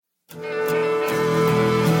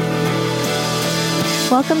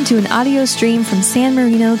Welcome to an audio stream from San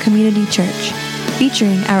Marino Community Church,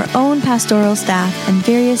 featuring our own pastoral staff and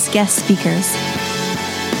various guest speakers.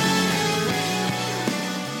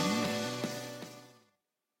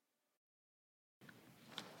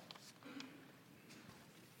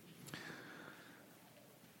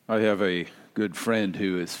 I have a good friend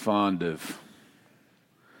who is fond of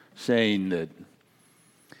saying that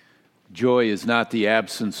joy is not the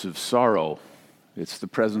absence of sorrow, it's the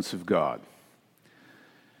presence of God.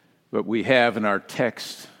 What we have in our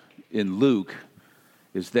text in Luke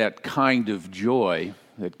is that kind of joy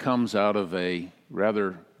that comes out of a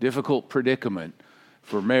rather difficult predicament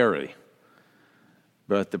for Mary.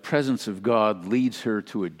 But the presence of God leads her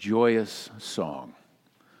to a joyous song.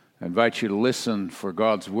 I invite you to listen for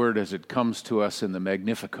God's word as it comes to us in the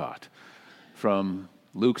Magnificat from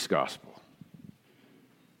Luke's Gospel.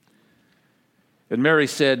 And Mary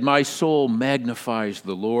said, "My soul magnifies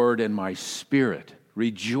the Lord, and my spirit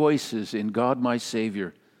rejoices in God my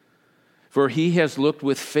Savior, for he has looked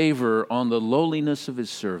with favor on the lowliness of his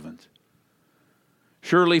servant.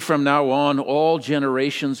 Surely from now on all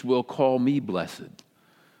generations will call me blessed.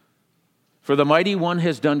 For the Mighty One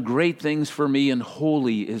has done great things for me, and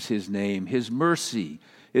holy is his name. His mercy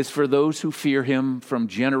is for those who fear him from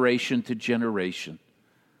generation to generation.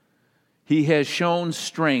 He has shown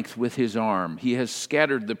strength with his arm. He has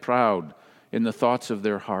scattered the proud in the thoughts of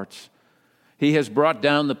their hearts. He has brought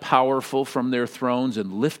down the powerful from their thrones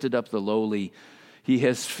and lifted up the lowly. He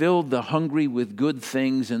has filled the hungry with good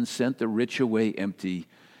things and sent the rich away empty.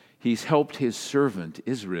 He's helped his servant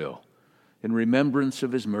Israel in remembrance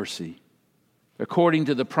of his mercy, according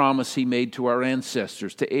to the promise he made to our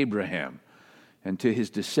ancestors, to Abraham, and to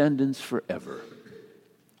his descendants forever."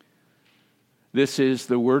 This is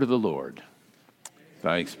the word of the Lord.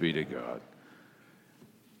 Thanks be to God.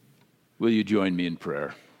 Will you join me in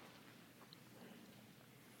prayer?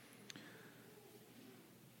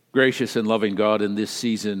 Gracious and loving God, in this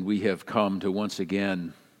season we have come to once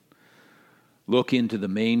again look into the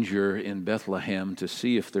manger in Bethlehem to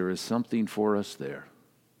see if there is something for us there.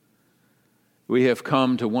 We have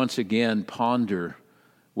come to once again ponder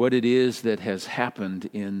what it is that has happened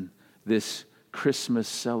in this Christmas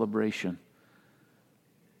celebration.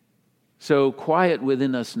 So quiet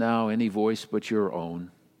within us now any voice but your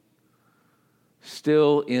own.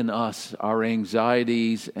 Still in us our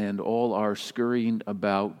anxieties and all our scurrying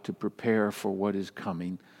about to prepare for what is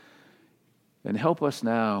coming. And help us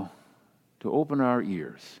now to open our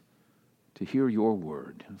ears to hear your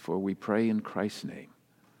word. For we pray in Christ's name.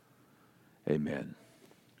 Amen.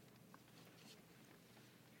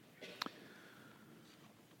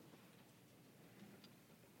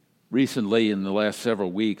 Recently, in the last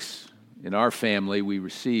several weeks, in our family, we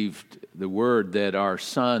received the word that our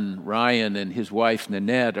son, Ryan, and his wife,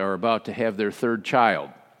 Nanette, are about to have their third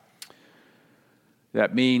child.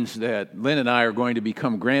 That means that Lynn and I are going to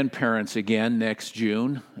become grandparents again next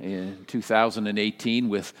June in 2018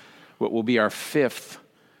 with what will be our fifth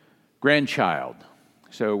grandchild.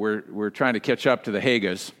 So we're trying to catch up to the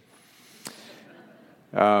Hagas.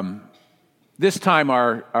 This time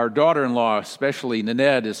our daughter-in-law, especially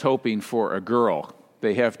Nanette, is hoping for a girl.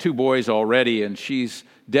 They have two boys already, and she's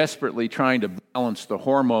desperately trying to balance the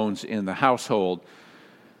hormones in the household.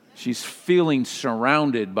 She's feeling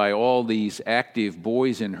surrounded by all these active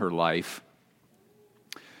boys in her life.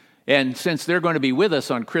 And since they're going to be with us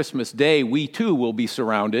on Christmas Day, we too will be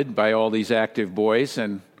surrounded by all these active boys,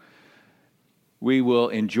 and we will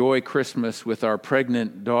enjoy Christmas with our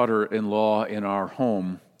pregnant daughter-in-law in our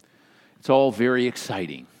home. It's all very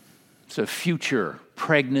exciting. It's a future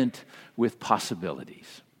pregnant with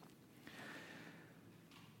possibilities.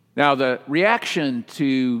 Now, the reaction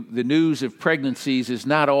to the news of pregnancies is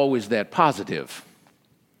not always that positive.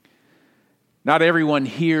 Not everyone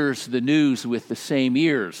hears the news with the same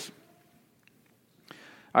ears.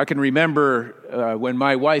 I can remember when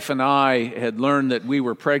my wife and I had learned that we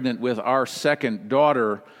were pregnant with our second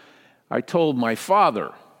daughter, I told my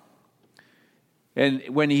father. And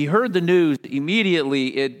when he heard the news,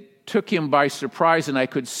 immediately it took him by surprise, and I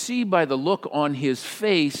could see by the look on his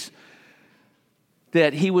face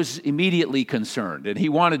that he was immediately concerned. And he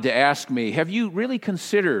wanted to ask me, "Have you really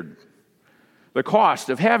considered the cost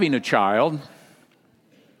of having a child?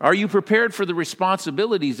 Are you prepared for the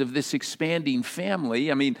responsibilities of this expanding family?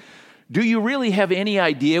 I mean, do you really have any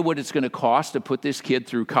idea what it's going to cost to put this kid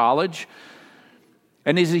through college?"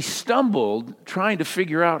 And as he stumbled, trying to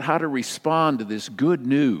figure out how to respond to this good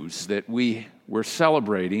news that we were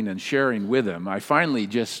celebrating and sharing with him, I finally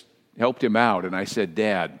just helped him out, and I said,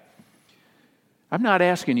 "Dad, I'm not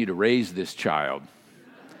asking you to raise this child.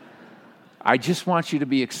 I just want you to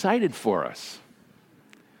be excited for us.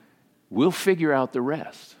 We'll figure out the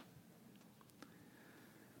rest.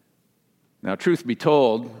 Now, truth be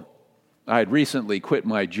told, I had recently quit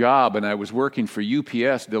my job and I was working for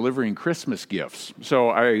UPS delivering Christmas gifts.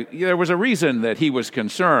 So there was a reason that he was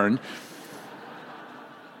concerned.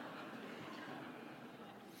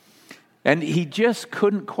 And he just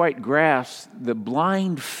couldn't quite grasp the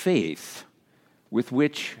blind faith with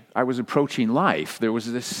which I was approaching life. There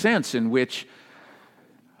was this sense in which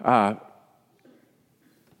I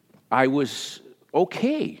was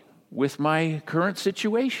okay with my current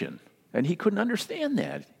situation, and he couldn't understand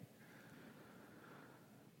that.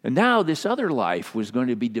 And now this other life was going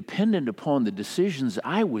to be dependent upon the decisions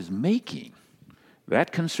I was making.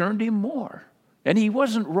 That concerned him more. And he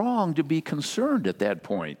wasn't wrong to be concerned at that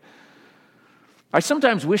point. I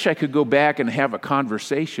sometimes wish I could go back and have a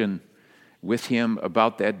conversation with him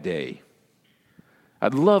about that day.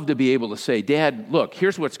 I'd love to be able to say, Dad, look,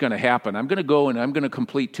 here's what's going to happen. I'm going to go and I'm going to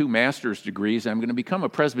complete 2 master's degrees. I'm going to become a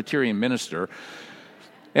Presbyterian minister.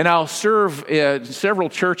 And I'll serve several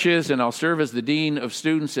churches, and I'll serve as the dean of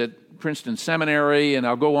students at Princeton Seminary, and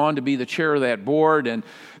I'll go on to be the chair of that board. And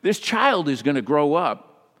this child is going to grow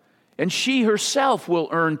up, and she herself will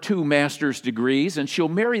earn 2 master's degrees, and she'll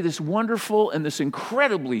marry this wonderful and this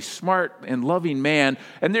incredibly smart and loving man,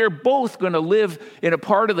 and they're both going to live in a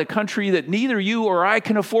part of the country that neither you or I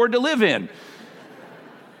can afford to live in.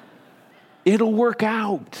 It'll work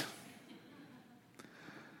out.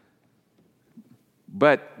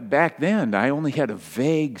 But back then, I only had a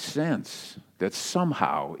vague sense that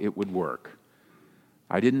somehow it would work.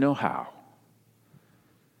 I didn't know how.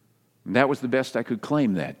 And that was the best I could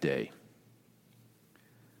claim that day.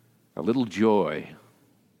 A little joy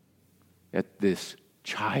at this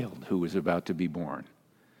child who was about to be born.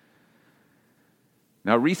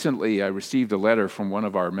 Now, recently, I received a letter from one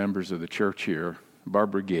of our members of the church here,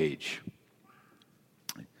 Barbara Gage.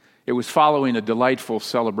 It was following a delightful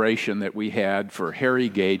celebration that we had for Harry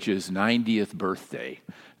Gage's 90th birthday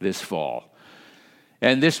this fall.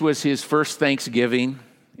 And this was his first Thanksgiving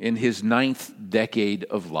in his 9th decade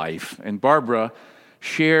of life. And Barbara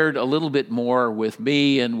shared a little bit more with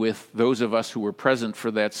me and with those of us who were present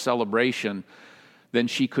for that celebration than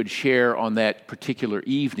she could share on that particular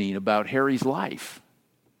evening about Harry's life.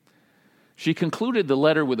 She concluded the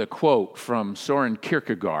letter with a quote from Soren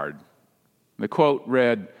Kierkegaard. The quote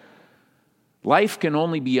read, "Life can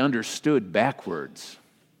only be understood backwards,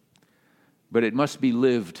 but it must be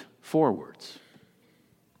lived forwards."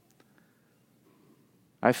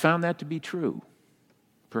 I found that to be true.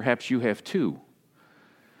 Perhaps you have too.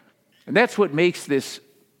 And that's what makes this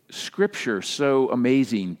scripture so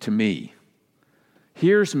amazing to me.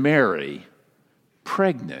 Here's Mary,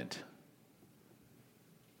 pregnant,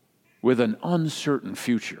 with an uncertain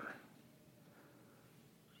future.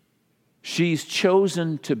 She's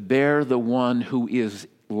chosen to bear the one who is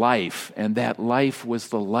life, and that life was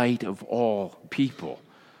the light of all people.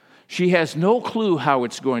 She has no clue how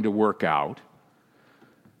it's going to work out,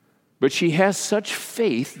 but she has such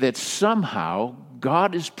faith that somehow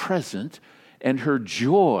God is present, and her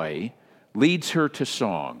joy leads her to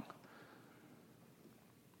song.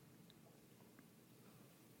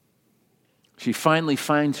 She finally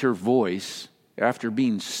finds her voice after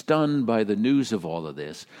being stunned by the news of all of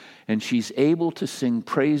this, and she's able to sing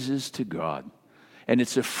praises to God. And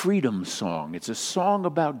it's a freedom song. It's a song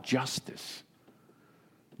about justice.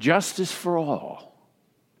 Justice for all.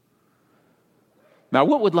 Now,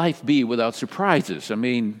 what would life be without surprises? I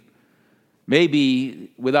mean,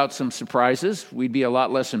 maybe without some surprises, we'd be a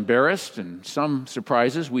lot less embarrassed, and some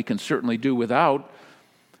surprises we can certainly do without.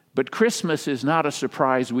 But Christmas is not a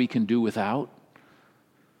surprise we can do without.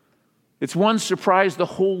 It's one surprise the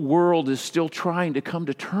whole world is still trying to come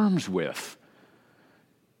to terms with.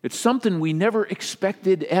 It's something we never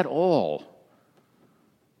expected at all.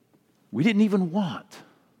 We didn't even want.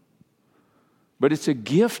 But it's a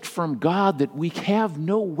gift from God that we have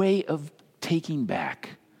no way of taking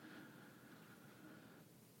back.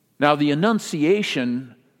 Now, the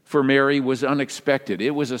Annunciation for Mary was unexpected.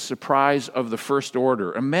 It was a surprise of the first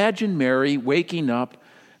order. Imagine Mary waking up,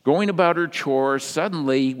 going about her chores.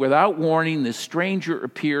 Suddenly, without warning, this stranger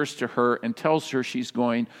appears to her and tells her she's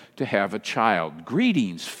going to have a child.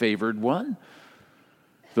 "Greetings, favored one.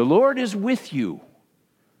 The Lord is with you.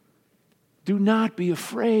 Do not be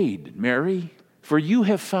afraid, Mary, for you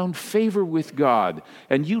have found favor with God,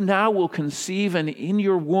 and you now will conceive, and in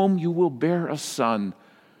your womb you will bear a son."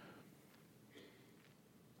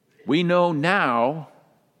 We know now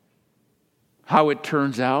how it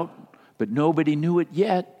turns out, but nobody knew it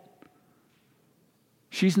yet.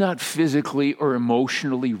 She's not physically or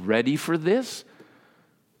emotionally ready for this.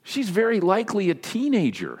 She's very likely a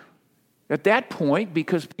teenager At that point,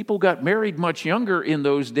 because people got married much younger in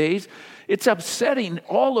those days, it's upsetting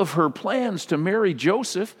all of her plans to marry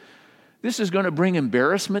Joseph. This is going to bring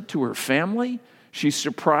embarrassment to her family. She's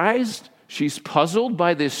surprised. She's puzzled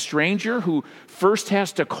by this stranger who first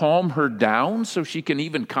has to calm her down so she can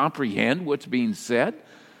even comprehend what's being said.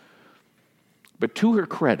 But to her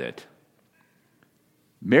credit,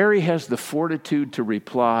 Mary has the fortitude to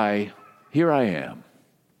reply, "Here I am,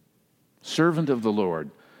 servant of the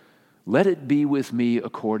Lord. Let it be with me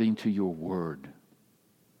according to your word."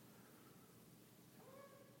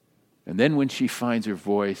 And then when she finds her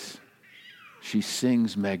voice, she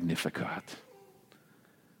sings Magnificat.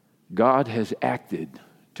 God has acted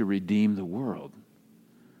to redeem the world.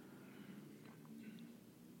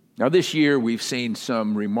 Now, this year we've seen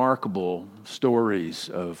some remarkable stories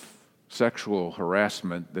of sexual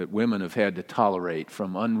harassment that women have had to tolerate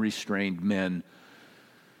from unrestrained men,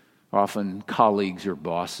 often colleagues or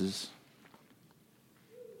bosses.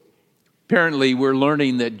 Apparently, we're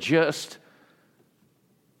learning that just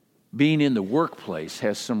being in the workplace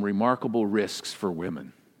has some remarkable risks for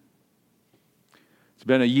women. It's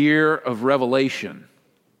been a year of revelation.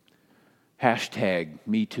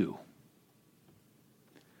 #MeToo.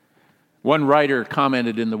 One writer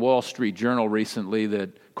commented in the Wall Street Journal recently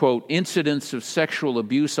that, quote, "Incidents of sexual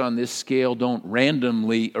abuse on this scale don't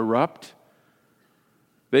randomly erupt.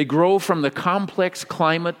 They grow from the complex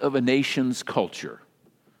climate of a nation's culture.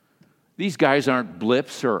 These guys aren't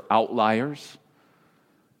blips or outliers.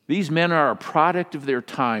 These men are a product of their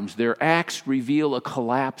times. Their acts reveal a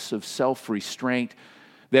collapse of self-restraint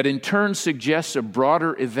that in turn suggests a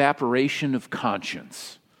broader evaporation of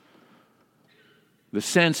conscience. The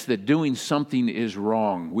sense that doing something is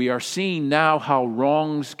wrong. We are seeing now how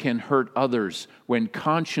wrongs can hurt others when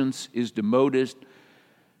conscience is demoted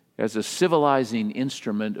as a civilizing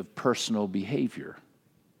instrument of personal behavior."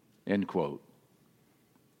 End quote.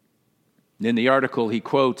 In the article, he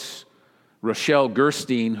quotes Rochelle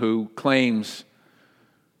Gerstein, who claims,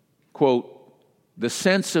 quote, "The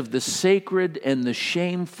sense of the sacred and the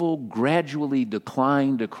shameful gradually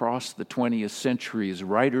declined across the 20th century as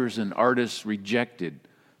writers and artists rejected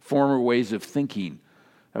former ways of thinking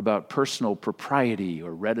about personal propriety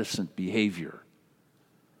or reticent behavior."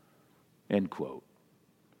 End quote.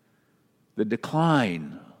 The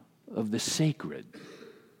decline of the sacred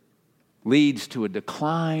leads to a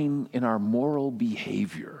decline in our moral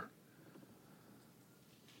behavior.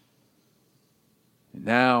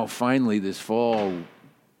 Now, finally, this fall,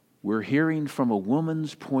 we're hearing from a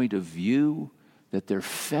woman's point of view that they're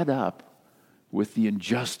fed up with the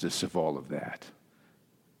injustice of all of that,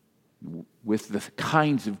 with the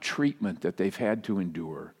kinds of treatment that they've had to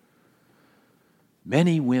endure.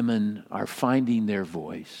 Many women are finding their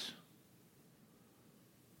voice.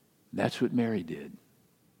 That's what Mary did.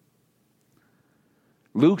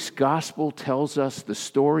 Luke's gospel tells us the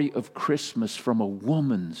story of Christmas from a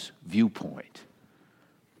woman's viewpoint.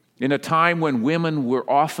 In a time when women were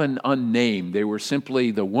often unnamed, they were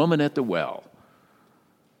simply the woman at the well.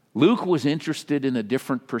 Luke was interested in a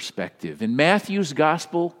different perspective. In Matthew's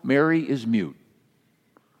gospel, Mary is mute.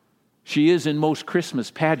 She is in most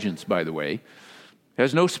Christmas pageants, by the way,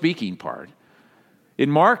 has no speaking part.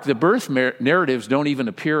 In Mark, the birth narratives don't even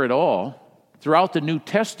appear at all. Throughout the New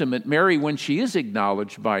Testament, Mary, when she is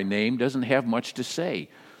acknowledged by name, doesn't have much to say.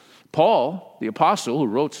 Paul, the apostle who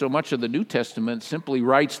wrote so much of the New Testament, simply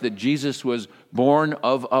writes that Jesus was born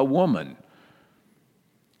of a woman.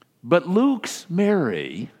 But Luke's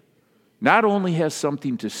Mary not only has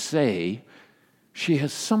something to say, she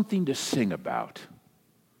has something to sing about.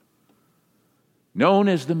 Known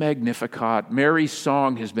as the Magnificat, Mary's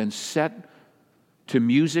song has been set to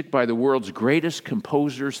music by the world's greatest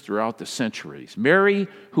composers throughout the centuries. Mary,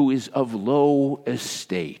 who is of low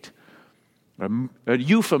estate, a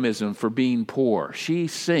euphemism for being poor, she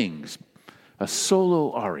sings a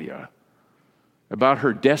solo aria about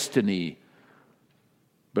her destiny,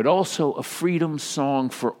 but also a freedom song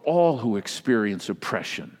for all who experience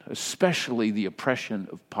oppression, especially the oppression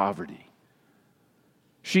of poverty.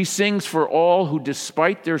 She sings for all who,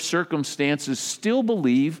 despite their circumstances, still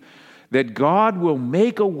believe that God will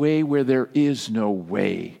make a way where there is no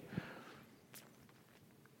way.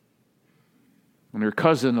 And her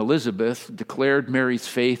cousin Elizabeth declared Mary's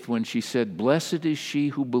faith when she said, "Blessed is she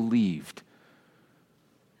who believed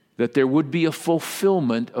that there would be a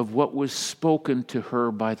fulfillment of what was spoken to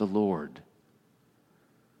her by the Lord."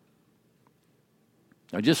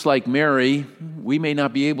 Now, just like Mary, we may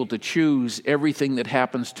not be able to choose everything that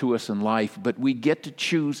happens to us in life, but we get to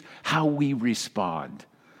choose how we respond.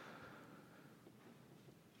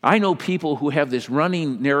 I know people who have this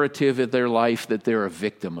running narrative of their life that they're a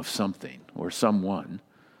victim of something. or someone,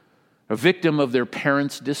 a victim of their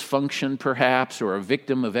parents' dysfunction perhaps, or a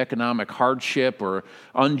victim of economic hardship or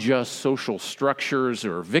unjust social structures,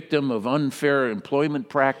 or a victim of unfair employment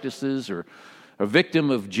practices, or a victim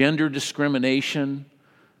of gender discrimination,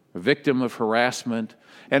 a victim of harassment.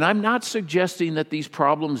 And I'm not suggesting that these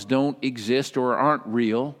problems don't exist or aren't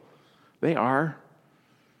real. They are.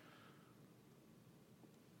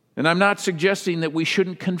 And I'm not suggesting that we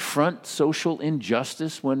shouldn't confront social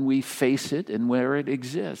injustice when we face it and where it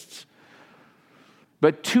exists.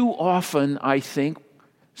 But too often, I think,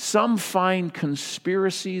 some find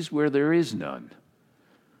conspiracies where there is none.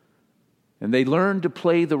 And they learn to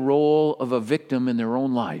play the role of a victim in their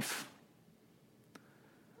own life.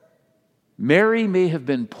 Mary may have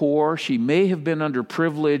been poor, she may have been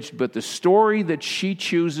underprivileged, but the story that she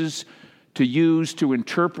chooses to use to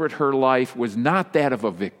interpret her life was not that of a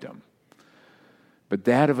victim, but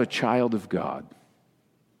that of a child of God.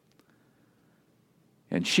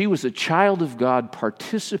 And she was a child of God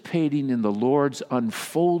participating in the Lord's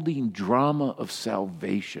unfolding drama of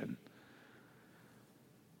salvation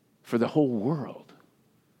for the whole world.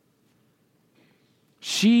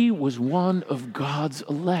 She was one of God's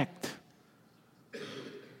elect.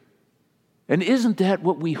 And isn't that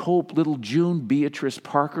what we hope little June Beatrice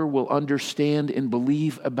Parker will understand and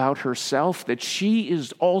believe about herself? That she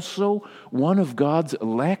is also one of God's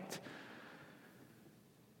elect?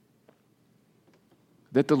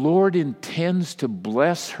 That the Lord intends to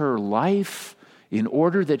bless her life in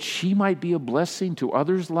order that she might be a blessing to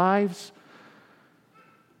others' lives?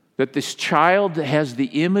 That this child has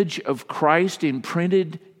the image of Christ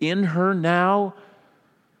imprinted in her now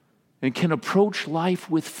and can approach life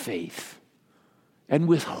with faith and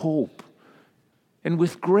with hope and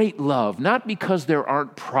with great love, not because there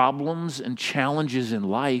aren't problems and challenges in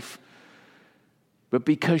life, but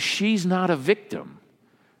because she's not a victim,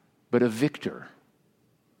 but a victor,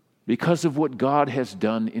 because of what God has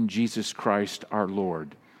done in Jesus Christ our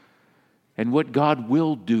Lord and what God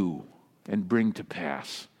will do and bring to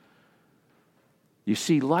pass. You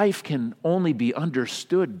see, life can only be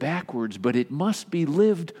understood backwards, but it must be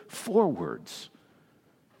lived forwards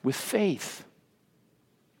with faith.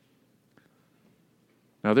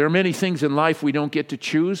 Now, there are many things in life we don't get to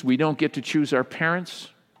choose. We don't get to choose our parents,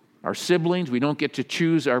 our siblings. We don't get to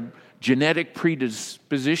choose our genetic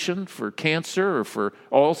predisposition for cancer or for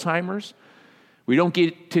Alzheimer's. We don't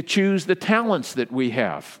get to choose the talents that we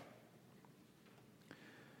have.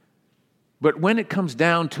 But when it comes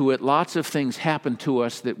down to it, lots of things happen to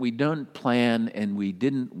us that we don't plan and we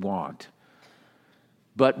didn't want.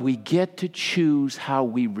 But we get to choose how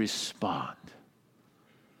we respond.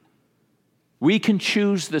 We can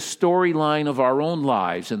choose the storyline of our own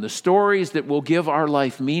lives and the stories that will give our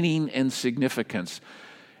life meaning and significance.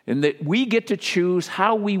 And that we get to choose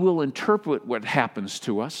how we will interpret what happens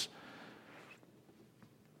to us.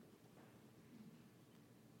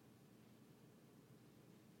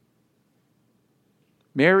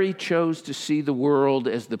 Mary chose to see the world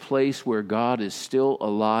as the place where God is still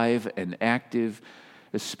alive and active,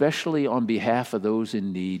 especially on behalf of those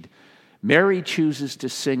in need. Mary chooses to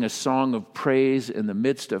sing a song of praise in the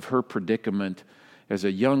midst of her predicament as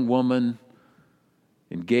a young woman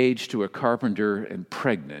engaged to a carpenter and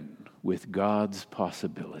pregnant with God's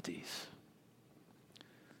possibilities.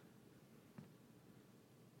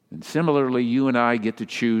 And similarly, you and I get to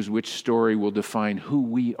choose which story will define who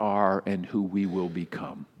we are and who we will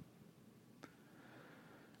become.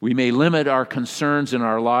 We may limit our concerns in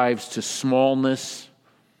our lives to smallness,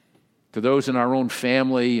 to those in our own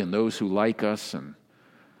family and those who like us, and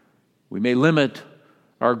we may limit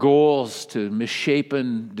our goals to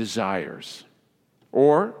misshapen desires.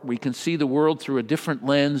 Or we can see the world through a different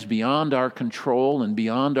lens beyond our control and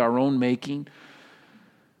beyond our own making,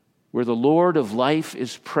 where the Lord of life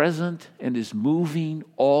is present and is moving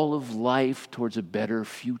all of life towards a better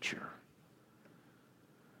future.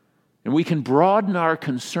 And we can broaden our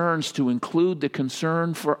concerns to include the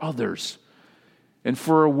concern for others and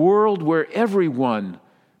for a world where everyone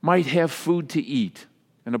might have food to eat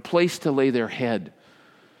and a place to lay their head,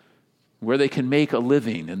 where they can make a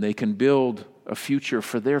living and they can build a future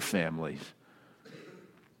for their families.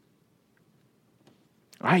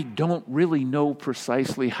 I don't really know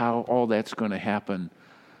precisely how all that's going to happen,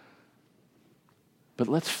 but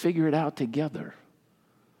let's figure it out together.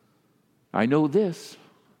 I know this: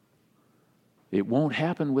 it won't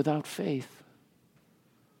happen without faith.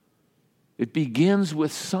 It begins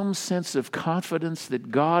with some sense of confidence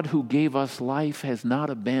that God, who gave us life, has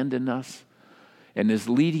not abandoned us and is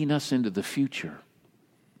leading us into the future.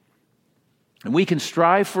 And we can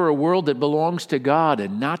strive for a world that belongs to God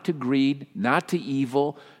and not to greed, not to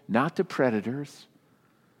evil, not to predators,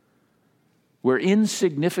 where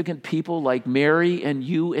insignificant people like Mary and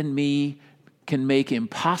you and me can make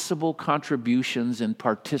impossible contributions and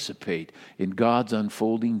participate in God's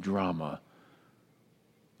unfolding drama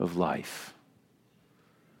of life.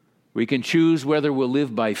 We can choose whether we'll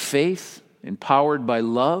live by faith, empowered by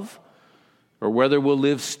love, or whether we'll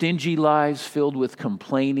live stingy lives filled with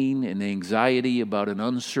complaining and anxiety about an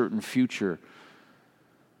uncertain future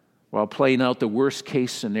while playing out the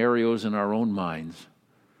worst-case scenarios in our own minds.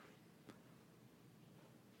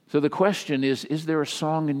 So the question is there a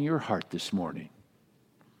song in your heart this morning?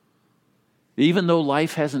 Even though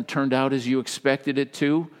life hasn't turned out as you expected it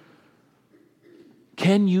to,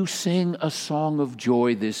 can you sing a song of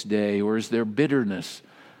joy this day, or is there bitterness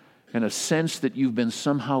and a sense that you've been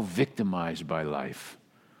somehow victimized by life?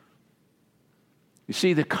 You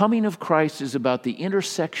see, the coming of Christ is about the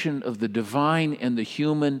intersection of the divine and the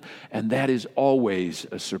human, and that is always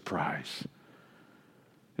a surprise.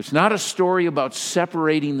 It's not a story about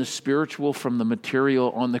separating the spiritual from the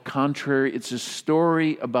material. On the contrary, it's a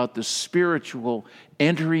story about the spiritual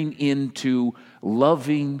entering into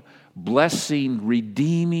loving, blessing,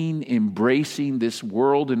 redeeming, embracing this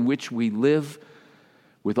world in which we live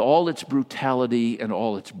with all its brutality and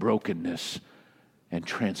all its brokenness and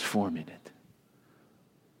transforming it.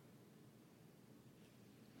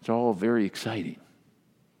 It's all very exciting.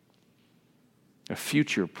 A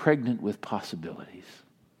future pregnant with possibilities.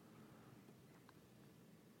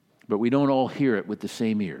 But we don't all hear it with the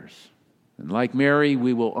same ears. And like Mary,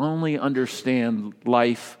 we will only understand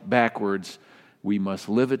life backwards. We must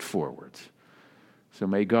live it forwards. So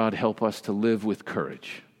may God help us to live with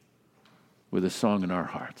courage, with a song in our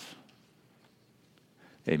hearts.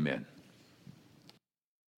 Amen.